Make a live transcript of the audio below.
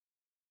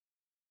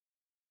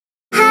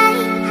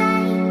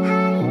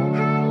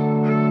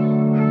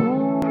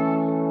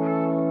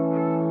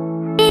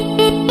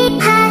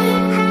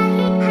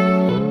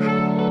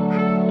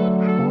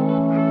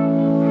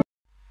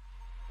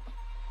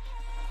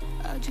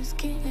just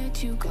can't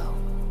let you go.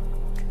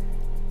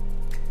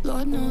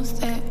 Lord knows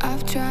that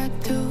I've tried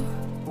to.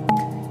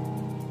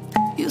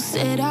 You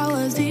said I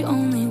was the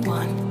only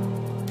one.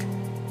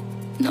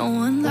 No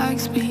one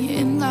likes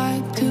being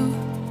lied to.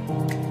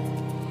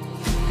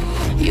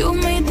 You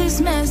made this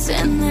mess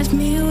and left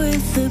me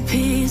with the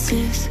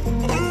pieces.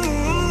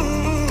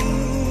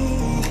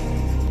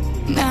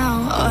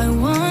 Now I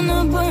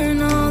wanna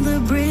burn all the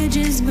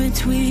bridges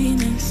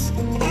between us.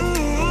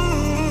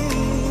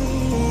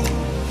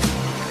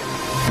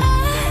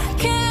 I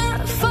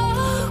can't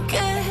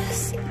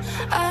focus,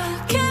 I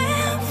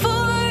can't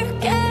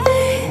forget.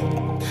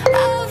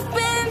 I've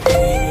been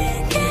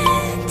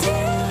thinking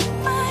too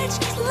much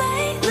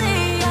lately.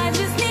 I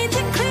just need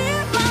to clear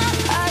my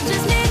head. I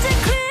just need to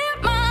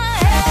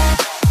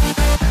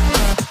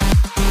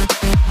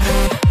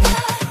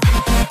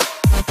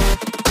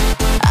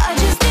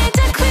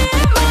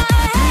clear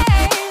my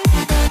head.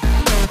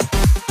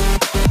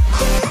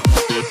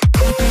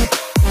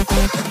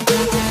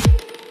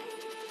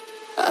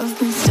 I've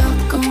been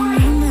stuck on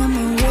your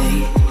memory,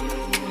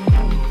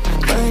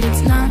 but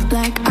it's not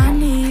like I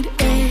need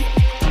it.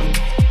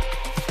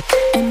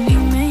 And we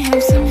may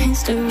have some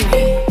history,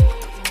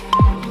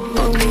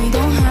 but we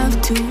don't have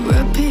to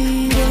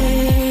repeat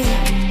it.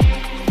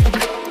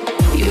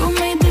 You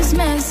made this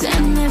mess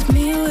and left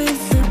me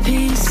with the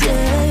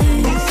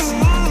pieces.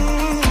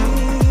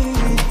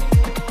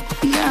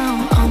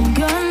 Now I'm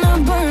gonna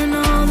burn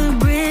all the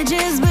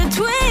bridges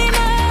between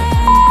us.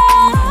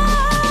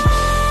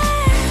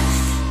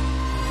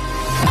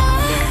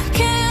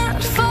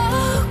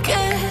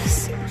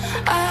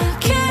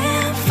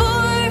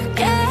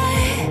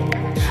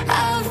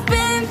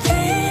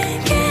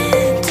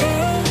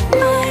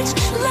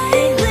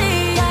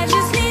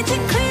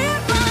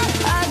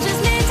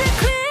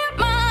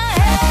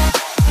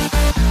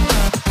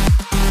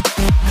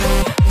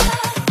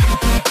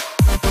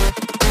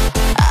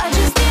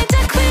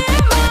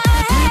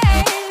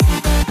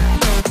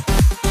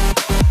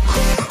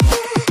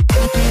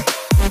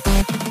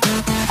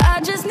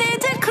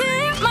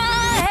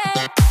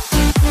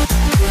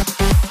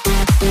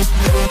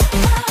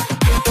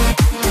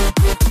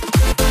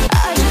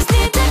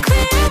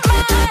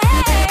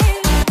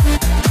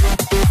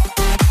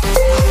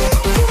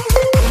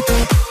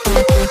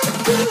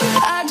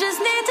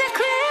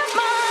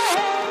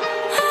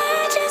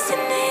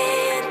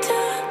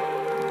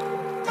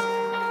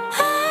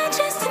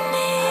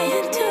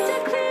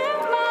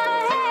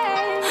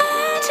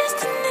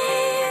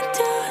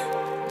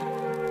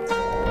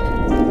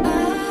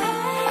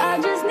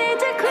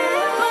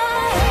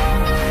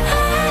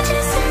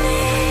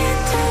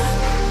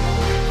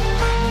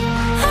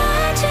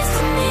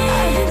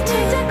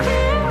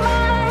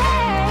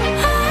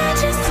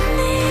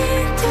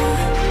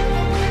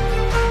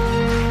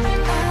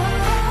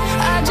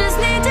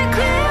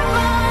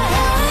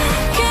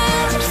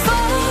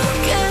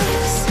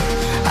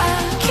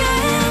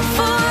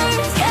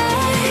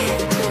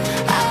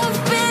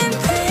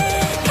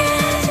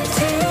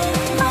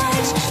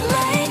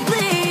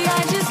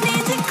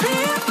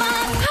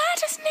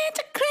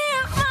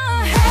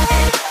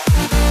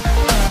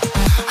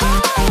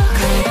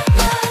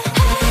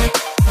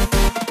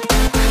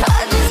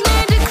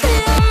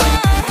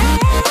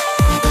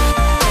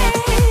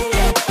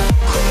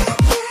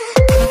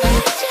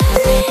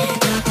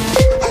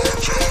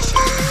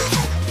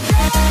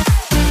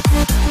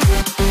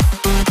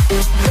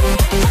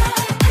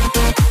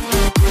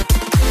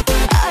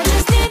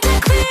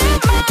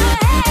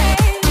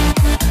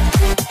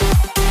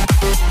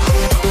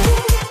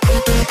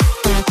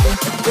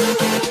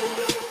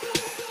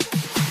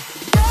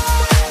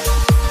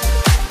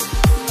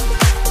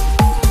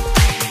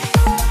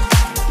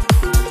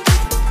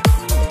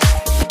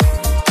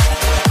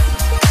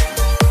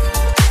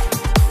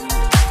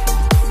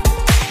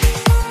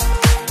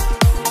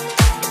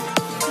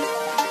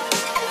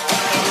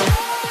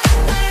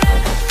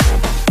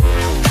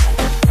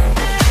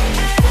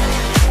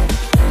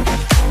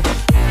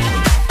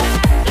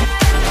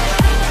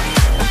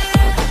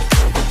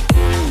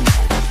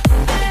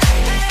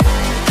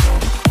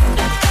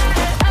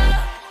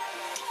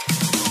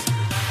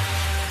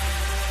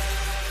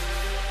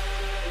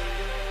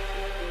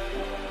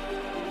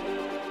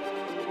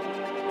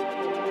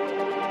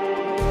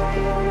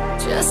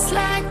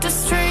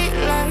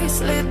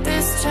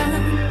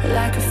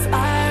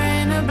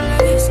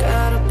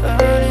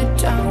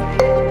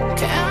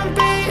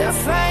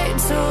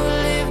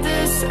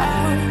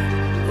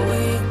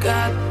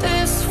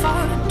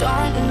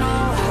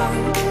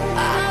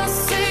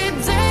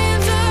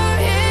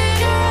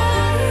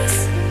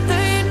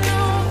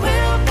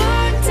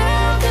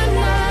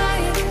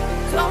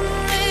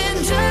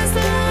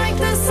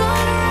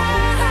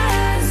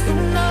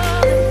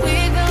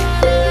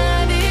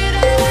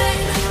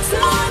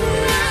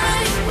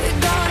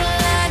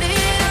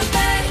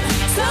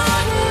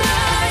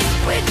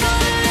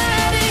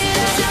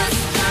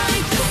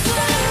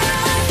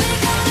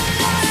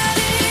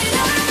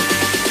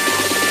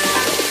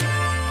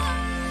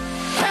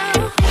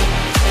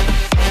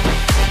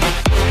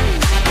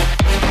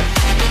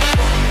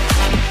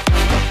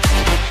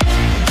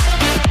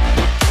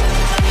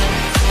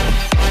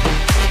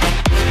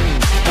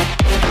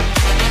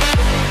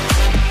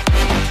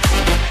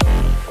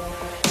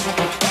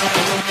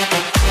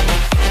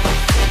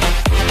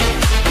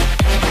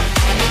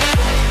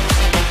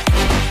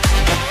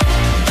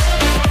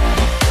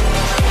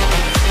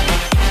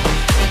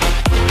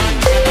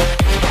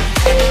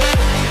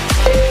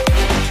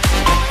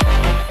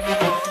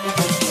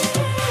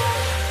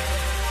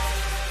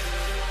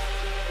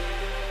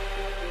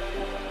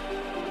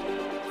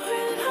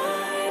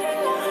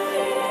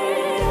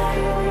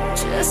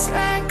 just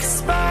like a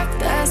spark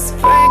that's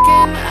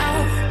breaking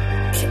out.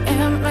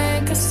 Can't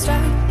make a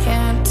stop,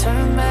 can't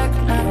turn back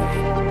now.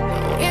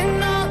 We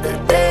know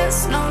that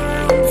there's no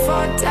room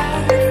for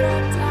doubt.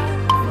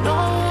 No,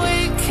 we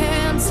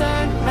can't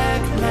turn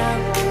back now.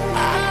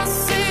 I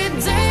see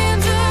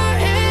danger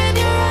in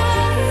your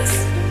eyes.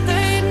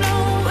 They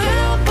know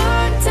we'll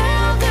burn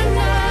down the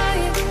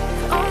night.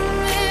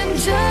 Coming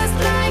just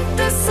like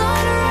the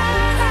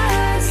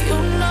sunrise. You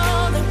know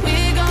that we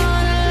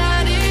gonna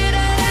light it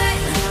up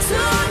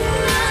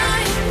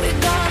tonight. We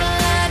gonna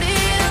light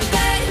it up,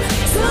 baby.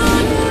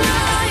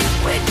 Tonight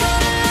we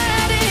gonna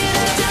light it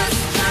up just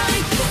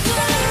like the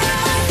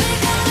sunrise. We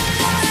gonna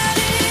light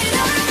it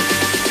up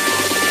now.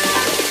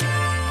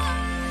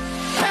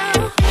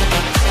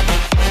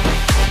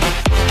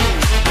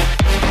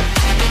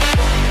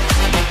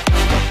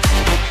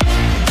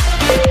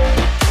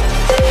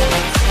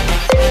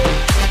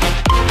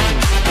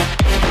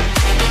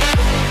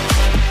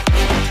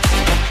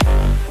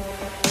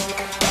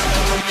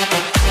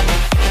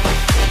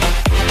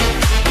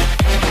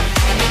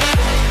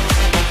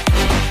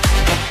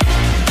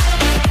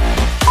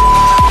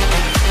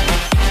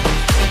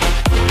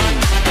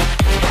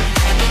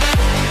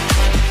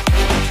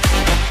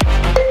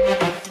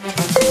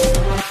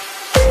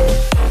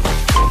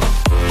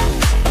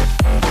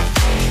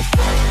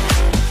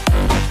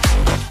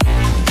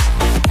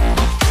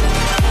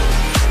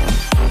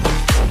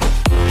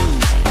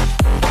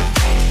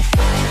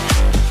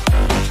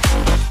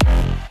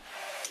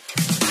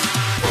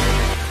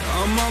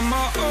 I'm on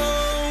my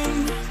own,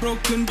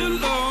 broken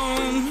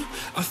alone.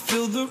 I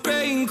feel the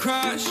rain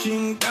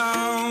crashing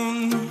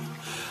down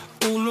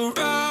all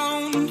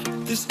around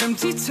this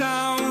empty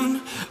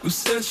town. I'm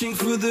searching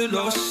for the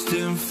lost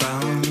and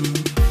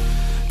found,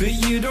 but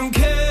you don't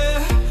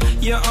care,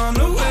 you're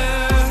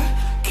unaware.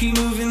 Keep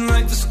moving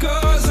like the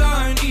scars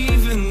aren't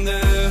even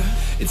there.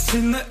 It's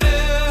in the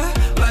air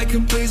like a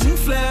blazing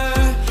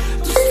flare.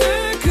 Don't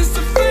stare 'cause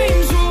the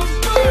flames will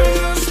burn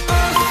us.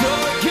 I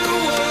thought you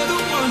were the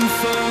one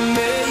for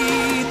me.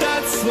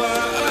 That's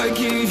why I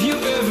gave you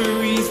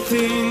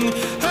everything.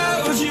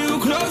 Held you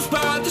close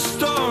by the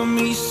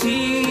stormy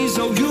seas.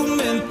 Oh, you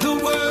meant the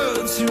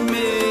world to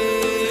me.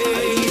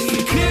 I used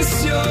to kiss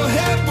your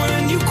head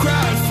when you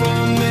cried for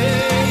me.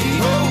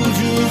 Hold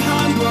your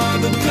hand while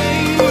the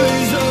pain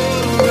was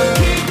over.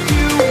 Keep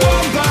you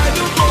warm by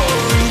the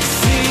roaring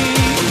sea.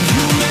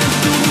 You meant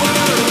the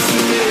world to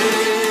me.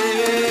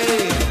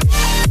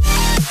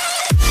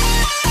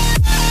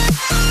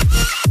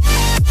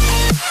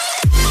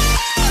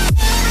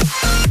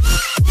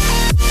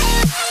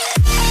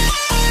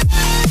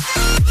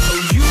 Oh,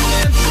 you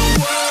meant the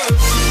world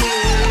to me.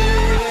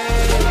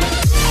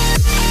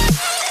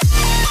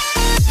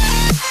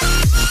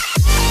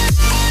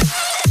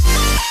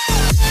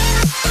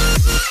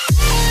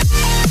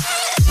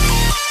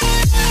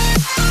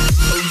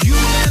 Oh, you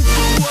meant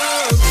the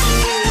world to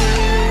me.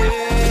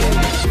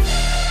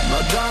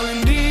 My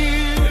darling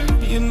dear,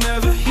 you're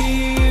never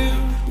here.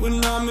 When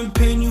I'm in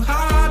pain, you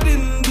hide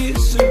and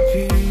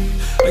disappear.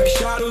 Like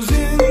shadows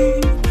in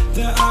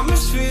the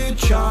atmosphere,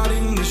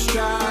 charting the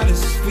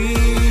stratosphere.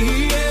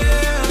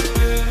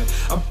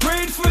 Yeah. I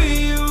prayed for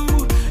you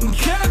and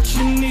kept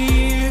you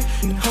near,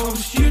 in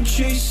hopes you'd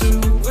chase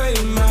away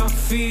my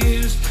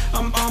fears.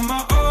 I'm on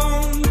my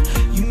own,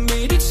 you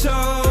made it so,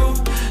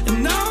 and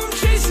now I'm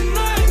chasing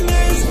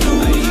nightmares too.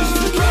 I used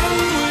to run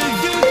with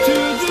you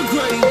through the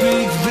great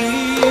big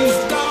leaves,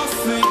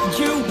 laugh at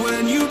you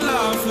when you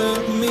laugh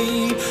at me.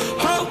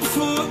 Hope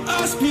for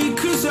us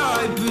because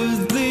I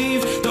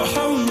believe the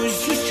home was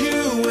just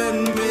you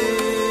and me.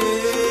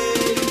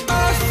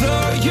 I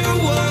thought you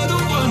were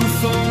the one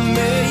for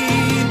me.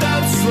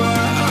 That's why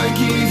I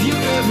gave you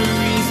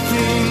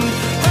everything.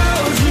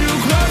 Held you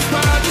close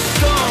by the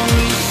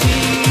stormy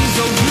seas.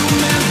 Oh, you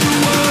meant the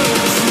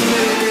world to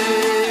me.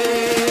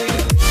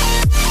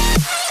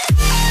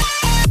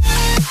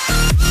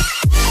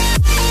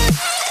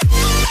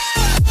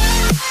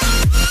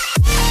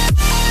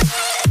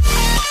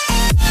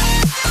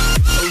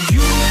 Oh,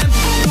 you meant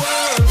the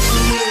world to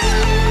me.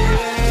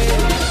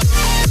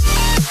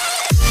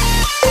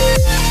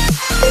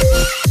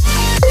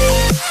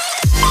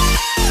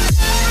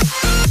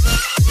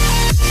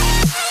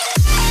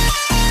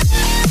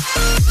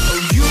 Oh,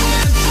 you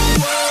meant the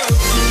world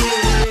to me.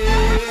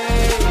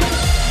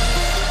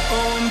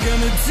 Oh, I'm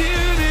gonna do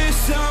this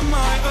on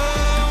my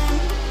own.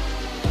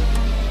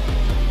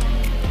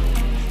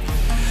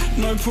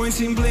 No point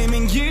in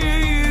blaming you,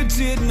 you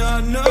did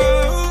not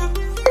know.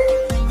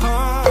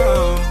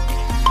 Oh,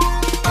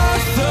 I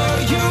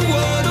thought you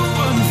were the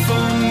one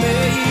for me.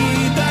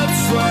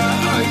 That's why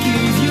I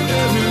gave you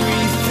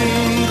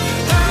everything.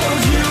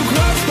 Held you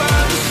close by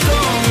the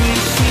stormy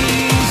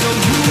seas. Oh,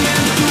 you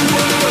meant the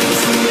world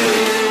to me.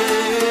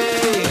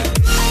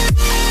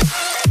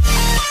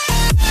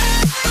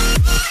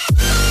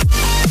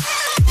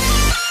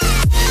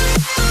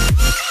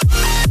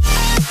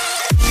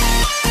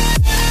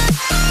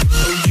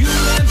 Oh, you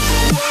meant the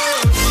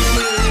world to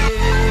me.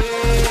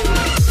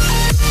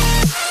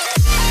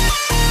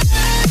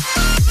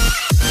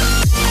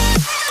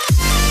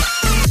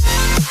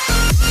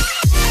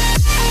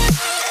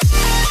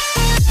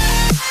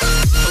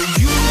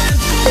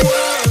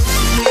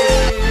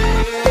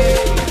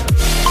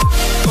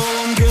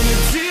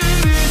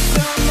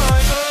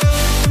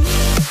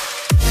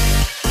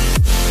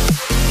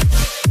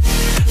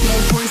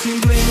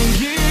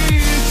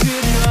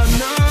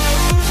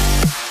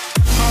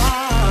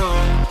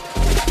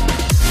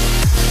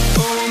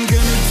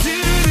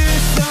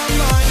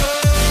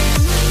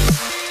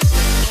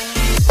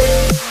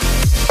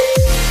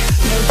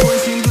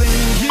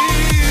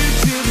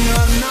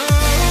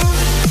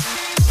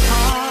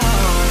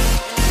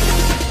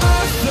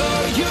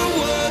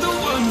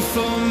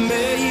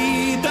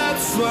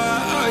 why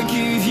I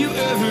give you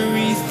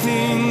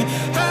everything.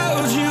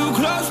 Held you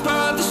close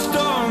by the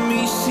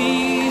stormy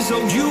seas.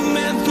 Oh, you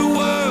meant the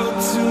world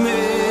to me.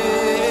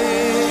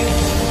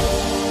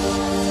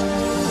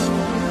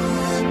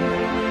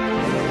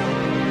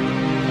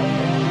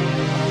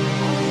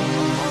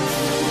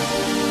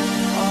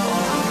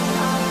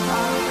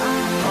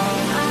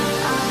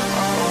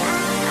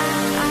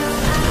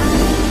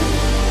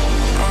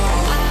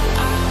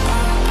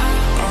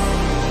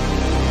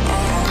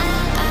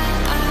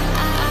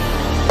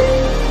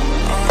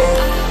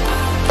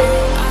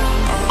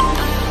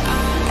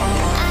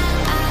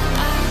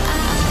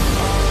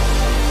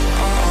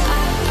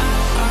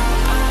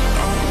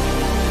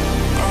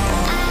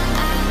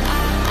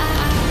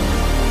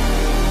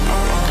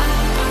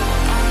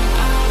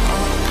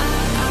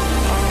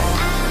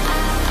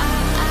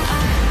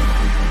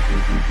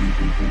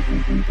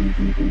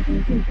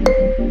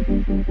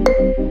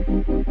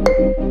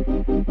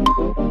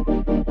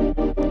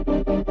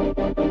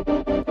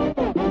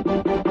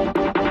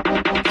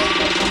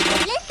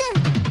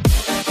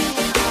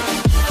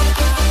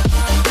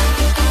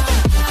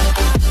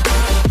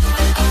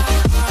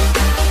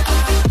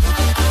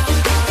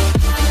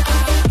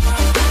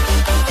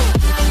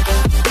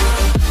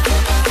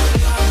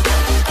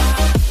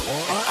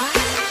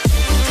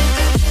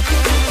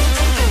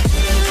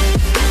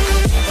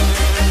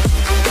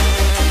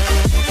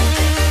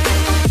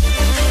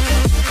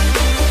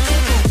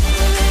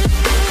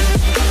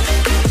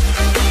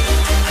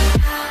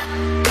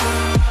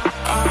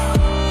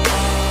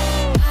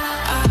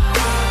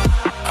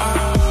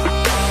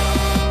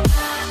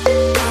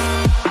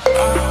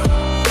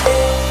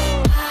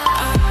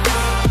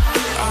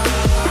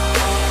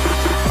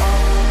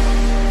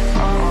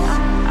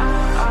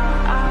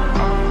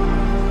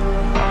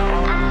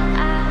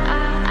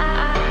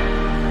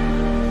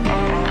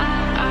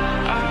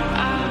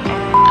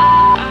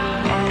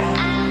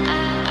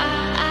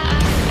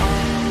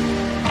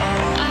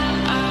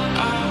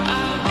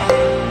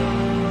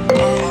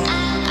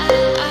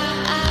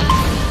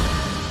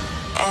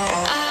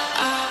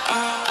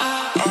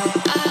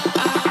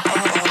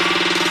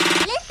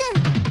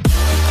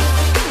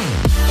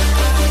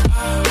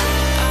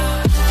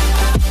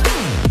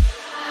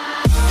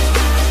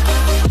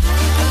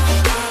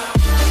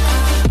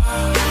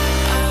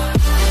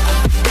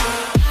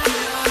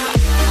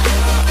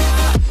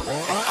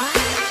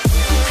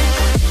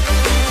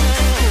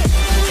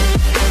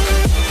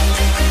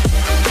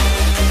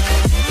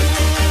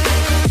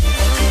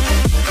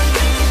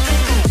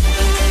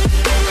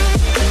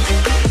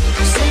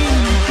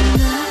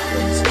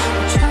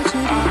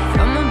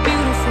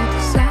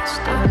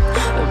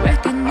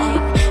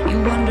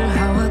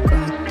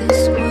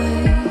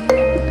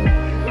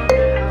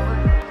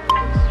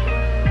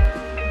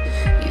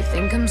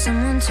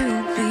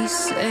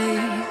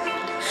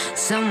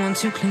 Someone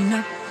to clean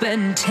up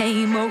and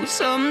tame. Oh,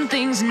 some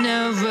things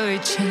never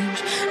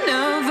change,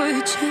 never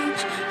change.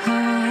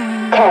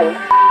 Oh.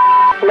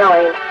 10,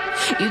 9,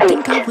 you 8,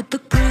 think I would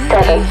look pretty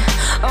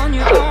 7, on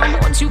your 6, own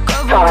once you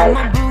cover 5,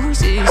 my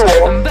bruises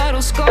 4, and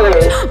battle scars,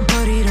 3,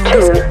 but it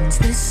always 2, ends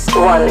the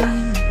same. 1.